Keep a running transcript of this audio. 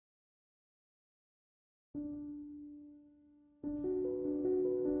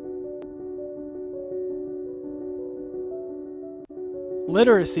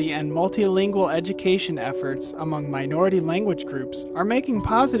Literacy and multilingual education efforts among minority language groups are making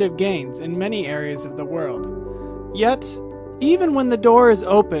positive gains in many areas of the world. Yet, even when the door is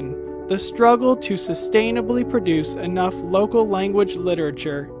open, the struggle to sustainably produce enough local language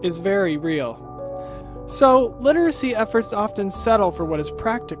literature is very real. So, literacy efforts often settle for what is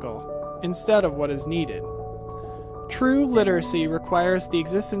practical instead of what is needed. True literacy requires the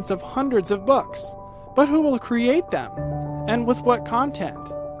existence of hundreds of books, but who will create them? And with what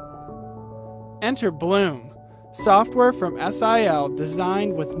content? Enter Bloom, software from SIL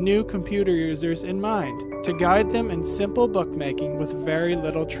designed with new computer users in mind to guide them in simple bookmaking with very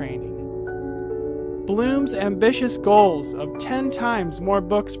little training. Bloom's ambitious goals of 10 times more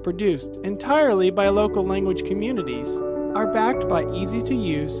books produced entirely by local language communities are backed by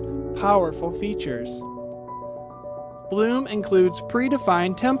easy-to-use, powerful features. Bloom includes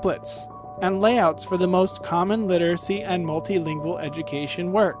predefined templates and layouts for the most common literacy and multilingual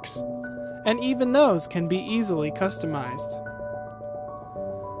education works, and even those can be easily customized.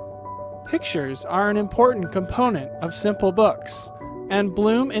 Pictures are an important component of simple books, and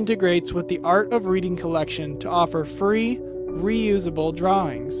Bloom integrates with the Art of Reading collection to offer free, reusable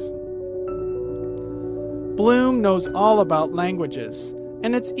drawings. Bloom knows all about languages,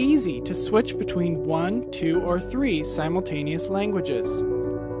 and it's easy to switch between 1, 2, or 3 simultaneous languages.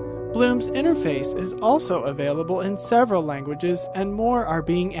 Bloom's interface is also available in several languages, and more are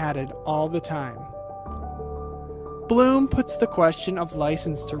being added all the time. Bloom puts the question of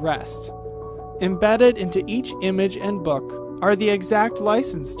license to rest. Embedded into each image and book are the exact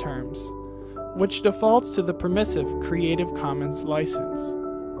license terms, which defaults to the permissive Creative Commons license.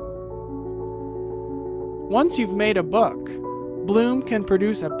 Once you've made a book, Bloom can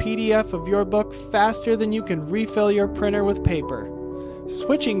produce a PDF of your book faster than you can refill your printer with paper.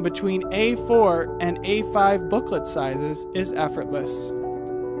 Switching between A4 and A5 booklet sizes is effortless.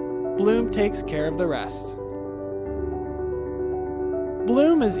 Bloom takes care of the rest.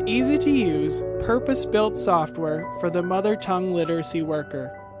 Bloom is easy-to-use, purpose-built software for the mother tongue literacy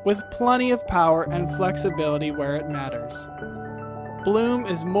worker, with plenty of power and flexibility where it matters. Bloom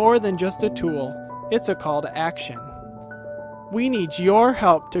is more than just a tool, it's a call to action. We need your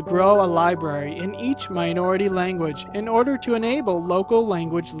help to grow a library in each minority language in order to enable local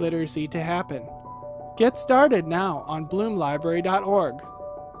language literacy to happen. Get started now on bloomlibrary.org.